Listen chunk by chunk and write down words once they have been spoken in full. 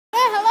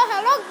Hello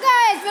hello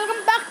guys, welcome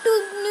back to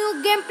new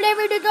game play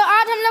video. तो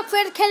आज हम लोग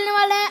फिर खेलने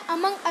वाले हैं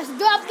अमंग अस,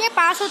 जो आपके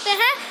पास होते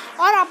हैं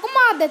और आपको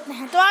मार देते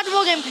हैं। तो आज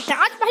वो गेम खेलते हैं।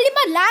 आज पहली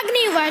बार लैग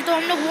नहीं हुआ है तो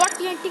हम लोग वॉट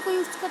टीएनटी को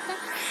यूज करते हैं।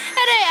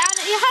 अरे यार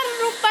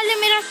पहले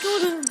मेरा क्यों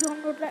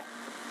जॉन उठ रहा है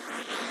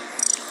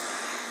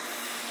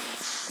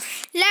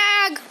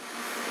लैग।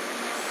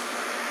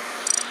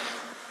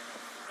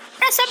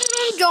 सब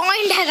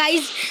जॉइंट है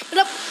गाइस,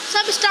 मतलब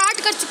सब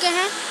स्टार्ट कर चुके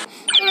हैं।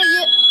 तो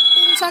ये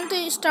इंसान तो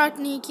स्टार्ट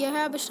नहीं किया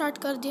है, अब स्टार्ट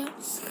कर दिया।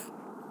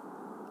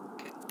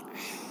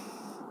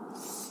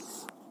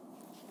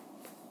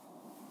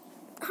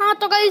 हाँ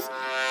तो गाइस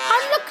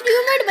हम लोग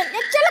क्रूमेट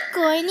बनने, चलो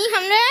कोई नहीं,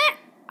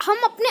 हम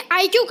अपने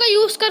आईक्यू का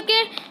यूज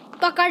करके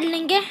पकड़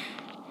लेंगे।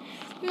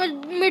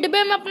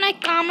 मिडवे में अपना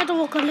एक काम है तो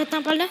वो कर लेते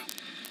हैं पहले।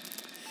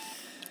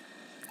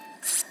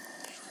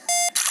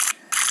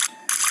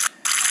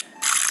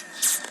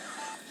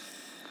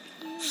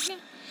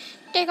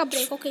 Take a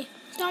break, okay.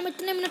 तो हम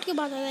इतने मिनट के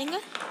बाद आ जाएंगे।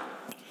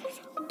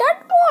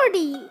 डेड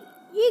बॉडी,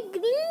 ये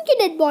ग्रीन की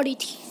डेड बॉडी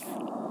थी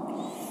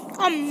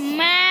और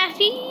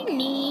मैरी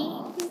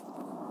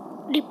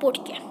ने रिपोर्ट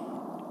किया।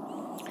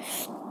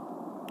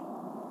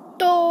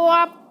 तो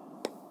आप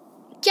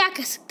क्या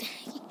कह सकते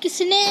हैं कि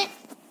किसने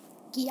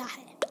किया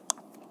है?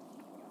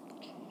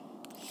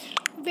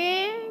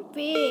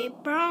 वे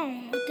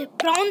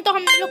ब्राउन तो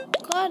हम लोग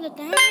कर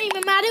देते हैं। नहीं,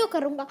 मैं मैरी को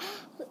करूँगा।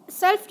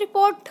 सेल्फ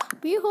रिपोर्ट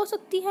भी हो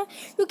सकती है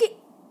क्योंकि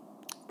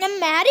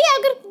मैरी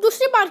अगर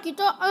दूसरी बार की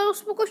तो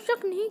उसमें कुछ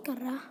शक नहीं कर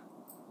रहा।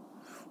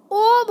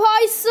 ओ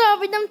भाई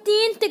साहब, एकदम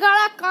तीन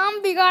तिगाड़ा काम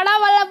बिगाड़ा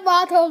वाला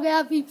बात हो गया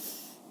अभी।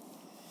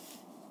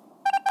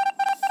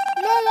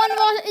 No one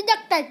was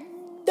ejected.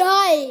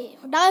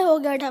 Die हो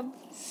गया था।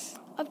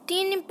 अब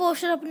 3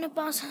 इंपोस्टर अपने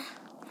पास है।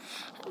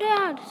 अरे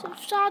यार सिर्फ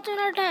 7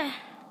 मिनट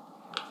है।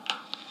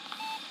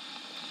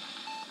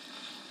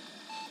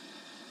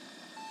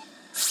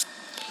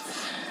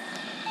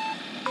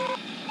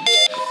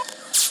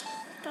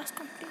 Task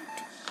complete.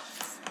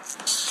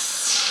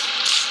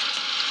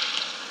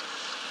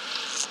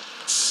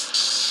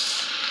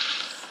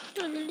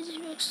 तो जल्दी से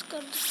फिक्स कर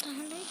देता हूँ।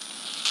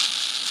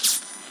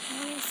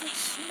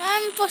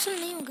 मैं पसंद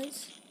नहीं हूँ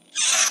गाइस।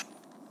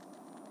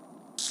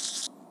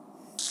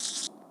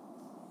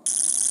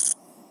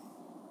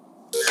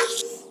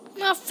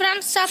 मैं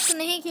फ्रेंड्स साथ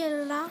नहीं खेल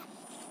रहा,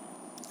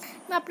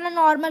 मैं अपना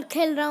नॉर्मल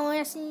खेल रहा हूँ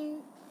ऐसे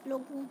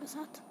लोगों के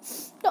साथ।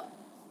 तो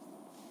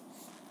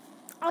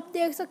आप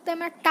देख सकते हैं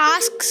मैं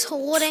टास्क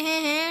हो रहे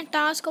हैं।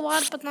 टास्क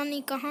बार पता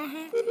नहीं कहाँ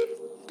है।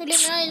 तो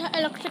मेरा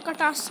इलेक्ट्रिक का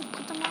टास्क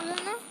खत्म हो गया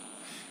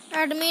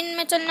ना। एडमिन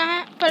में चलना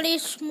है, पहले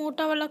इस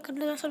मोटा वाला कर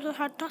लेगा सबसे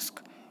हार्ड टास्क।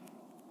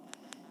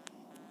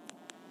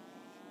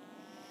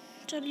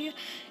 चलिए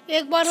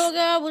एक बार हो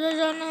गया, अब उधर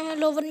जाना है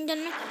लोवर इंजन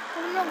में।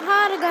 हम लोग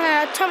हार गए।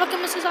 अच्छा वक्त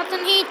में से साथ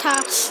नहीं था,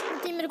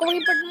 मेरे को वहीं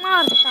पर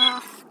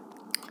मारता।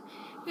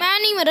 मैं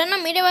नहीं मरा ना,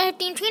 मेरे वाले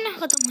टीम थी ना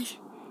खत्म हुई।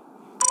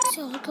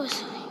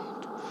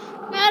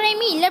 मैरी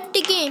मी लेफ्ट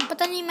गेम,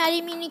 पता नहीं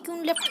मैरी मी ने क्यों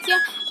लेफ्ट किया।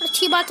 पर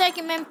अच्छी बात है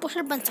कि मैं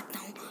इम्पोस्टर बन सकता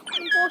हूँ।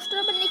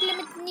 इम्पोस्टर बनने के लिए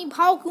मैं इतनी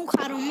भाव क्यों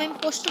खा रहा हूँ? मैं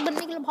इम्पोस्टर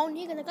बनने के लिए भाव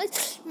नहीं करता,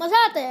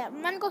 मज़ा आता है,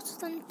 मन को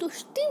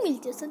संतुष्टि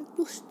मिलती है,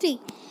 संतुष्टि।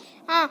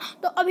 हाँ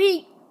तो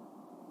अभी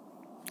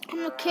हम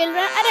लोग खेल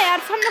रहे हैं। अरे यार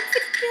हम लोग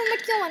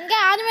क्यों बन गया?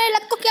 आज मेरे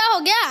लक को क्या हो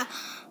गया?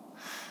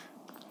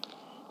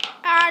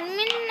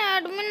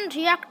 एडमिन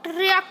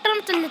रिएक्टर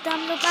में चल लेते हैं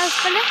हम लोग।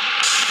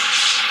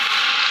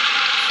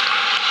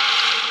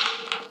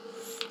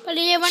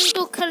 पहले ये 1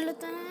 2 कर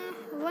लेते हैं।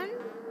 1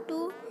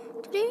 2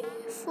 3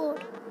 4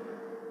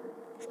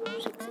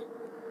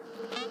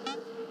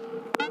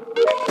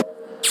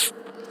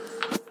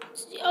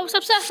 अब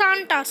सबसे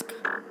आसान टास्क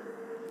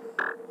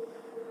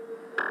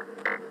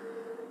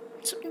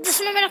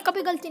जिसमें मेरा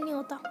कभी गलती नहीं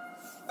होता।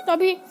 तो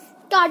अभी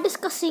क्या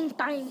डिस्कसिंग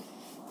टाइम।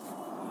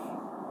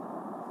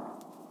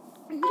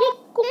 ये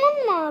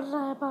कौन मार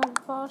रहा है बार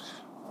बार?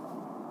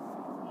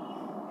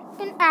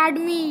 इन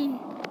एडमिन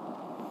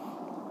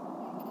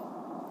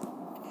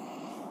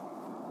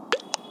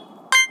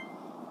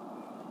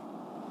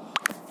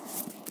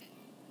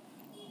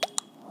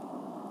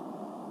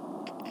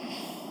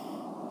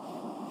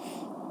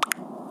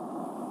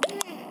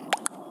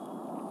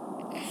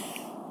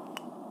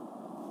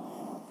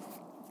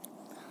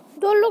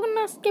दो लोग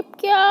ने स्किप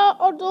किया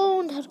और 2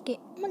 उधर के,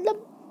 मतलब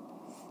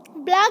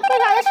ब्लैक पे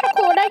ज़्यादा शक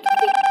हो रहा है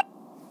क्योंकि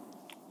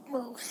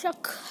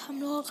शक हम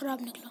लोगों का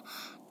खराब निकला।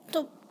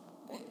 तो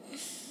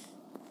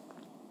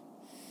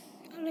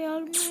अरे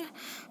यार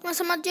मैं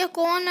समझ गया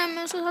कौन है,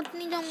 मैं उसके साथ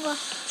नहीं जाऊंगा।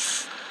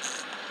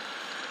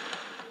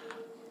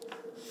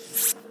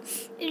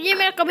 ये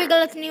मेरा कभी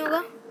गलत नहीं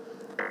होगा।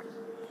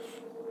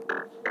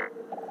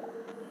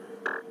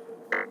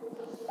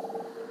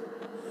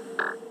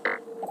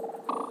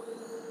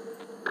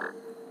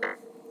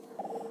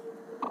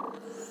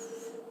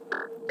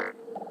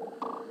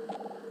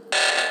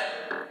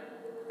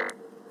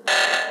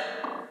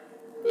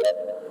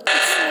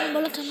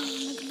 गलत है ना,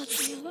 मैं गलत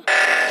नहीं होगा।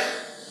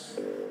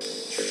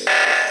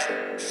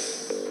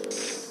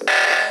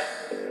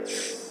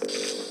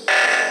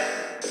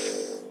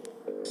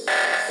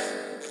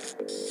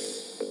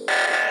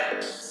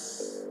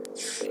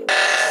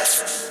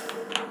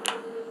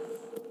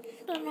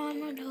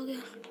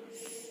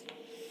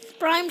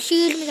 प्राइम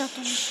शील्ड में जाता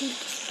हूँ। शील्ड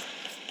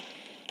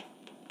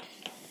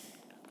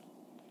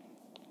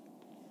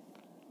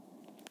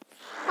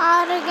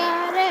हार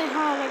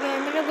गए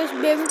मेरे को इस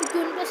बेबी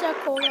क्यून का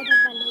शक हो गया था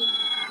पहले,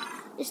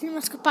 इसलिए मैं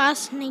उसके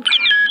पास नहीं।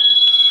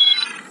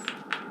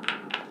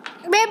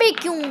 बेबी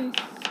क्यून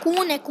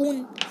कून है,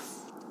 कून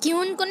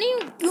क्यून को नहीं,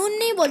 क्यून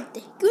नहीं बोलते,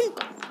 क्यून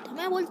को बोलते,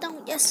 मैं बोलता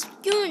हूँ यस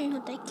क्यून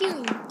होता है,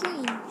 क्यून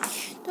क्यून।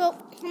 तो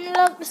हम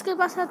लोग इसके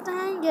पास आते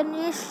हैं।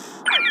 Ganesh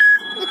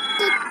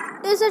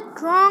is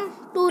it wrong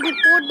to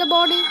report the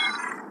body?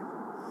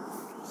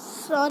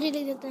 Sorry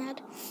लिख देते हैं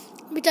यार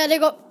बेचारे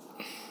को।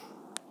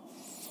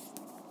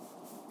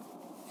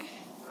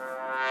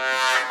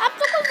 अब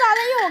तो कुछ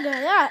ज़्यादा ही हो गया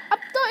यार, अब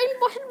तो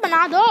इम्पोर्टेंट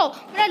बना दो।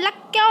 मेरा लक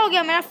क्या हो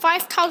गया, मेरा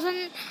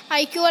 5000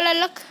 IQ वाला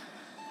लक।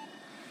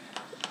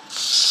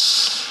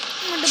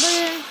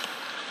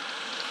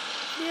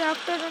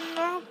 रिएक्टर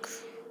अनलॉक,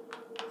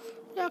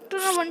 रिएक्टर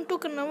में 1-2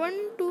 करना,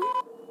 1-2।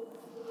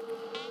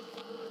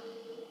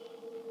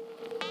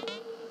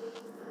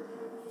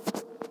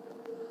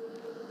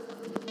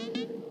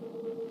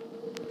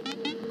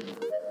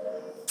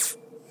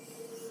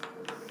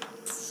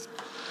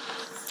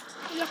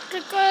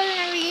 इलेक्ट्रिकल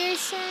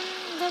नेविगेशन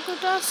का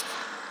टास्क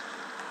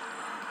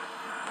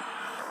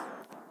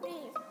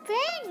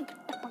पिंग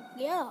टपक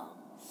गया।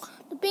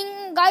 तो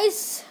पिंग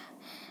गाइस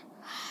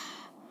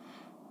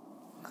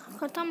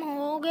खत्म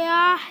हो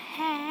गया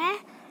है।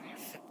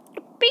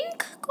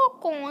 पिंक को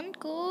कौन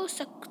को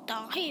सकता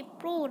है?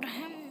 प्रो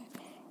रहम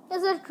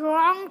is it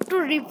wrong to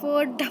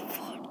report the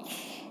body?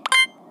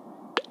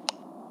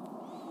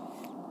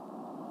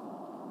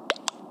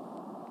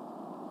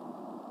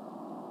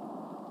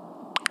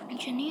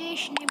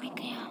 जनेश ने भी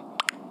किया।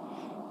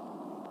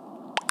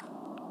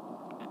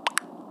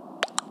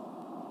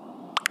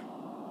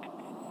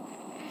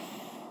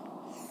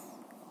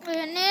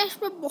 रनेश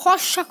पे बहुत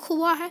शक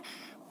हुआ है,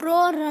 प्रो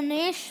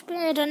रनेश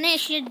पे,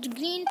 रनेश ये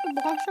ग्रीन पे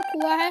बहुत शक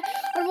हुआ है,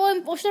 और वो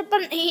इम्पोस्टर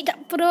पर नहीं था,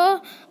 प्रो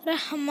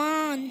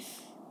रहमान,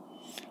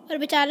 और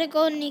बेचारे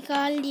को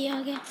निकाल दिया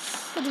गया,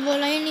 कुछ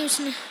बोला ही नहीं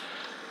उसने।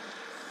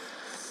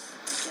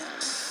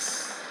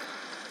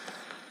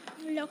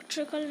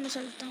 इलेक्ट्रिकल में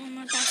चलता हूँ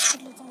मैं, टास्क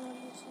कर लेता हूँ।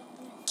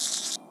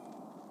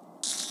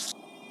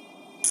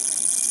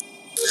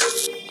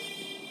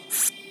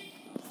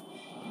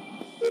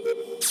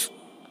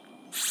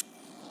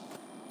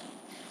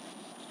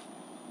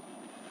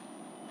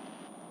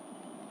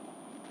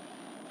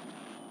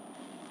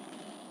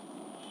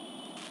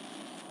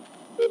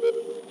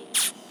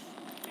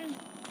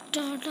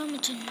 टाटा में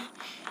चलना,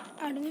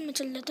 एडमिन में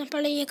चल लेते हैं,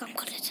 पहले ये काम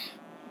कर लेते हैं।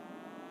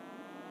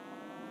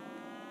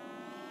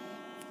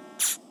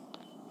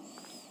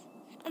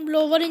 अब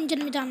लोअर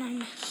इंजन में जाना है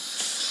हमें,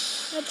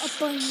 अब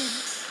अपर इंजन।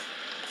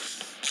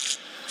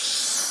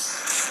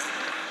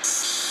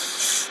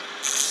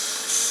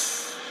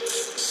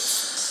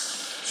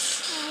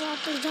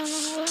 वापस जाना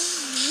होगा।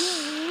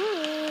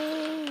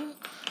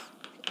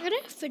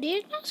 अरे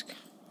फिर टास्क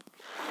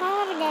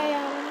हार गए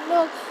हम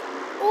लोग।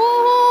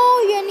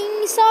 ओह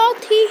यनीसा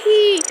थी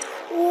ही,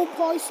 ओ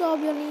भाई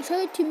साहब यनीसा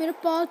ही थी मेरे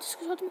पास,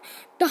 जिसके साथ मैं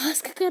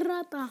टास्क कर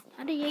रहा था।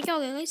 अरे ये क्या हो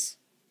गया गाइस,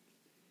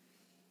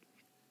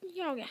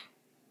 क्या हो गया?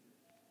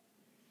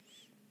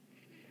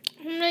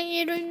 हमने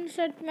ये रूम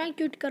सेट मैं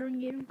क्यूट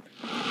करूँगी, रूम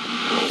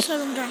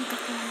सब ड्राइंग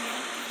करता हूँ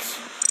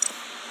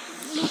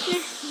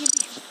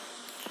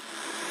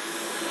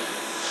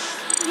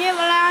ये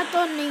वाला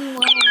तो नहीं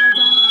हुआ।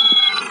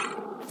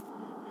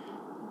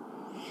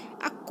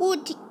 अक्कू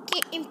के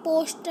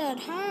इम्पोस्टर,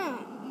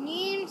 हाँ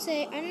नीम से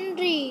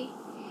एंड्री,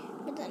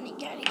 पता नहीं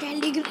क्या क्या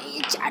लिख रही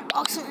है चैट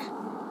बॉक्स में।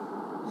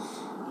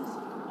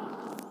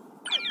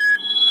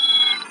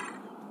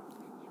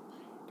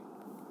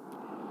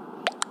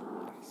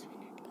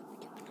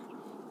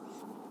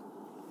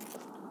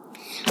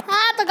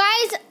 हाँ तो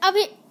गाइस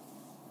अभी,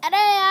 अरे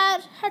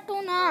यार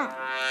हटो ना,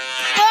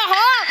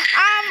 ओहो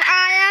अब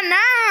आया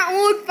ना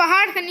ऊंट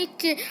पहाड़ के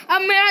नीचे।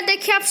 अब मेरा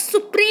देखिए आप,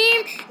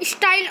 supreme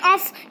style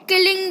of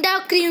killing the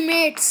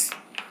क्रीमेट्स।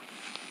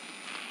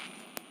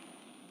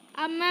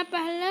 अब मैं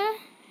पहले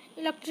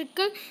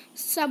इलेक्ट्रिकल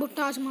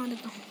सबोटाज मार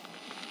देता हूँ,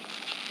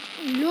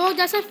 लोग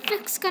जैसे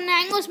फिक्स करने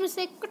आएंगे उसमें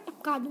से एक को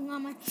टपका दूंगा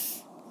मैं,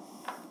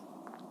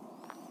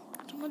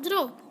 समझ रहे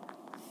हो?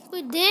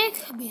 कोई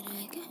देख भी रहा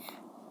है क्या?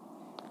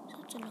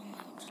 चलो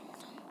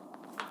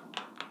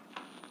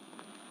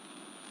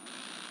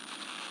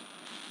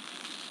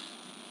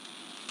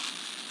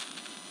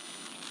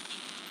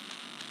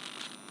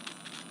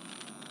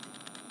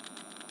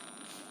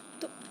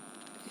तो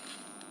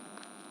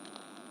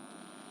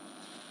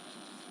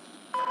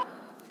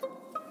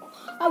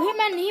अभी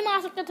मैं नहीं मार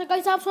सकता था।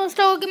 कई साहब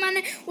सोचता हो कि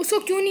मैंने उसको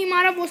क्यों नहीं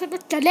मारा, वो सब तो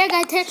चले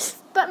गए थे,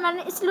 पर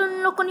मैंने इसलिए उन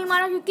लोग को नहीं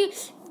मारा क्योंकि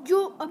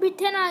जो अभी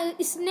थे ना,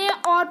 इसने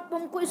और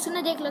हमको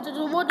इसने देख लेते,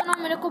 तो वो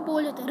दोनों मेरे को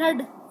बोल देते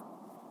रेड।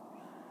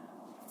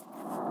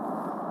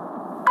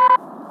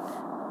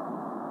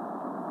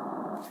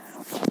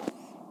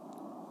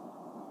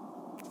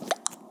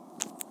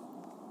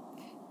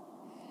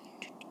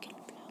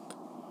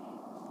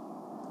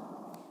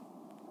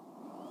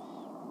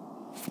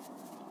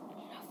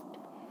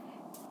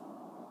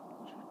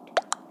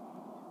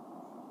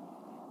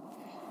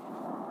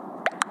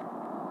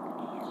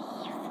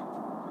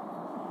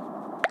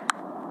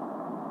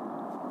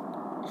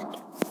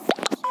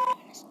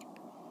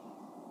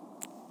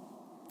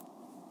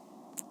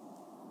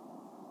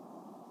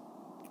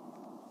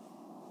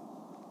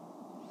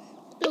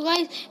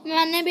 गाइस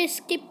मैंने भी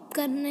स्किप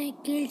करने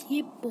के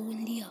लिए बोल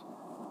दिया।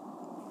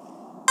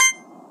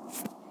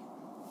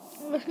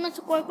 उसमें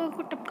से कोई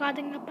को टपका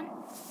देंगे अपन।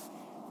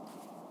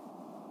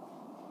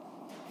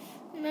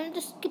 मैंने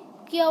तो स्किप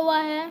किया हुआ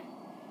है।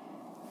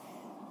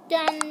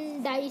 10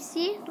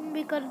 डाइसी तुम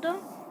भी कर दो।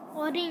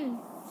 ऑरेंज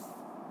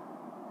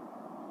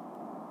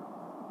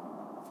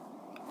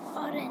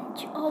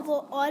वो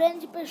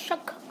ऑरेंज पे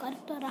शक कर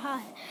तो रहा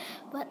है,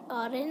 पर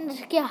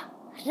ऑरेंज क्या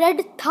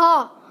रेड था,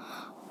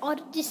 और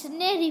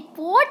जिसने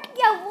रिपोर्ट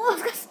किया वो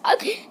उसका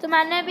साथ। तो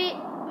मैंने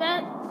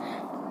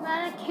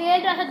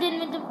खेल रहा था दिन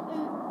में जब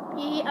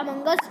यही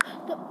अमंग अस,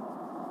 तो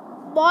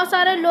बहुत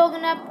सारे लोग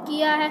ने अब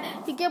किया है,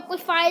 क्योंकि अब कोई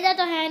फायदा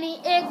तो है नहीं।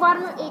 एक बार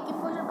में एक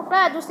इंपोस्टर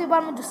पकड़ा, दूसरी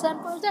बार में दूसरा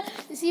इंपोस्टर,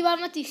 तीसरी बार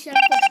में तीसरा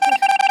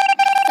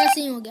इंपोस्टर,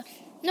 ऐसे ही हो गया।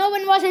 नो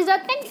वन वाज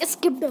हिजरटिंग,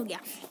 स्किप्ड हो गया।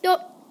 तो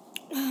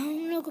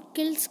हम लोग को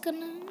किल्स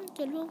करना है।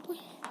 चलो कोई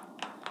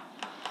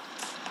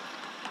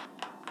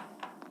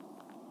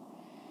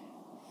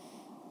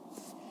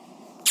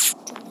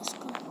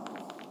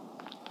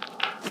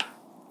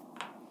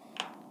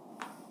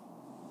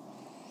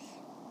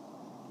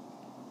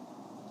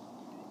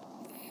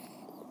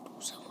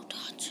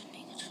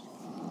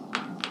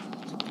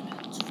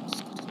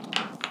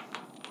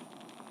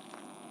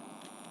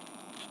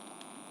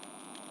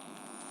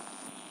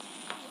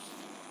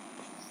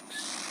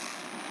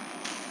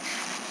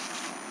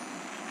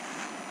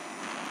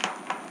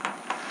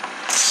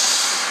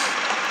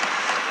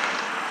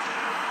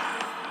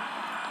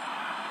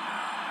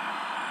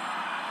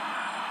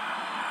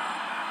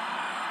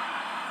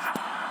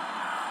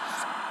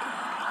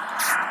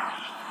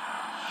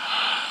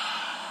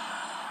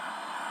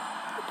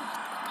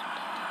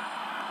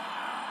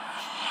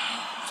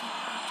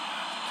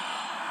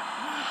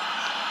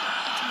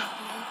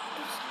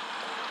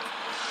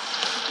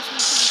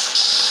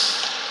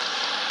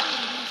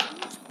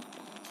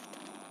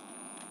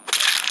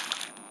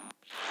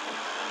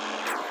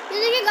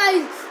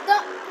गाइस, तो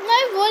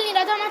मैं बोल नहीं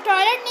रहा था, मैं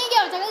टॉयलेट नहीं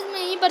गया था गाइस, मैं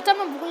यहीं पर था,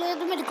 मैं भूल गया,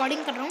 तो मैं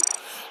रिकॉर्डिंग कर रहा हूँ।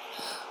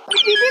 और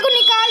पीपी को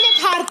निकाल दिया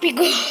था, आरपी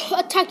को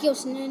अच्छा किया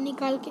उसने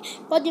निकाल के,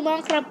 बहुत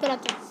दिमाग खराब करा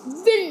था।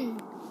 विन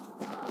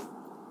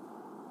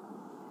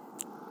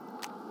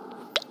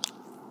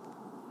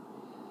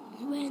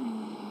विन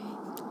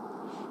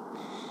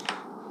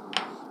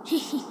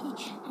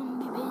हम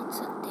भी भेज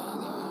सकते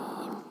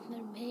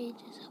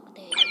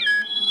हैं,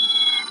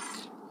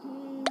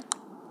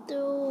 तो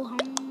हम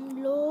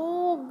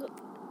लोग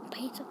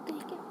भेज सकते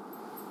हैं क्या?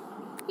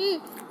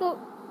 तो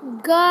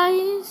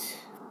गाइस,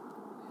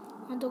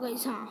 तो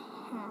गाइस हाँ,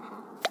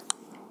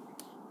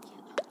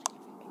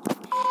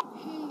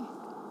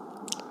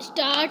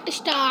 स्टार्ट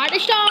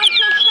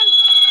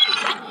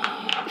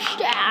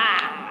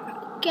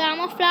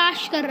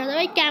कैमोफ्लैश कर रहा था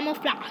भाई,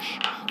 कैमोफ्लैश।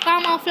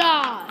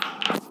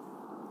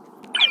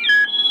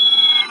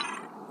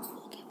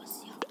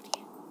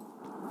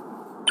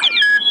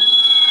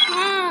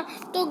 हाँ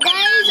तो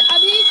गाइस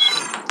अभी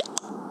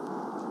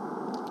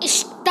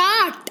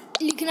स्टार्ट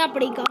लिखना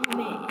पड़ेगा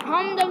हमें,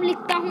 हम जब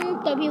लिखता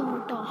हूँ तभी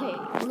होता है।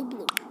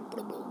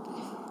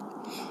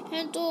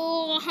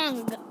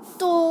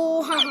 तो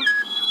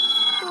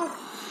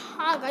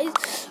हाँ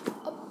गाइस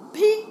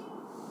अभी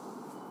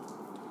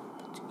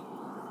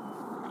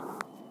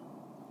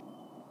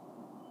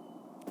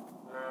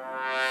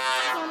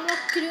हम लोग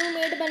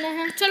क्रूमेट बने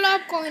हैं। चलो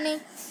अब कोई नहीं।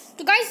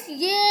 तो गाइस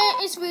ये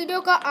इस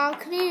वीडियो का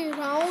आखिरी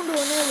राउंड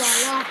होने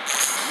वाला।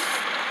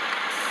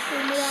 तो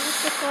मेरा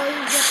से कोई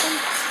वेपन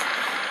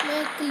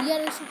में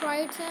क्लियर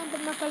स्प्राइट्स हैं, पर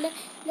मैं पहले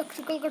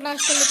इलेक्ट्रिकल का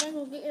टैच कर लेता हूँ,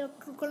 क्योंकि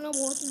इलेक्ट्रिकल ना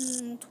बहुत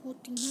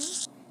होती हैं।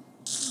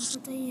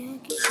 पता ही है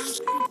कि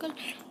इलेक्ट्रिकल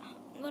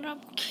अगर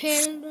आप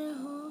खेल रहे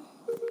हो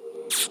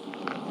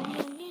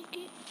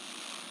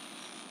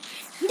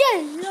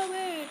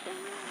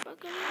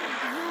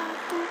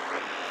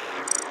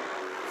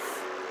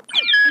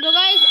तो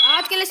गाइस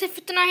आज के लिए सिर्फ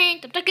इतना ही,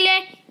 तब तक के लिए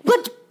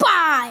गुड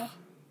बाय।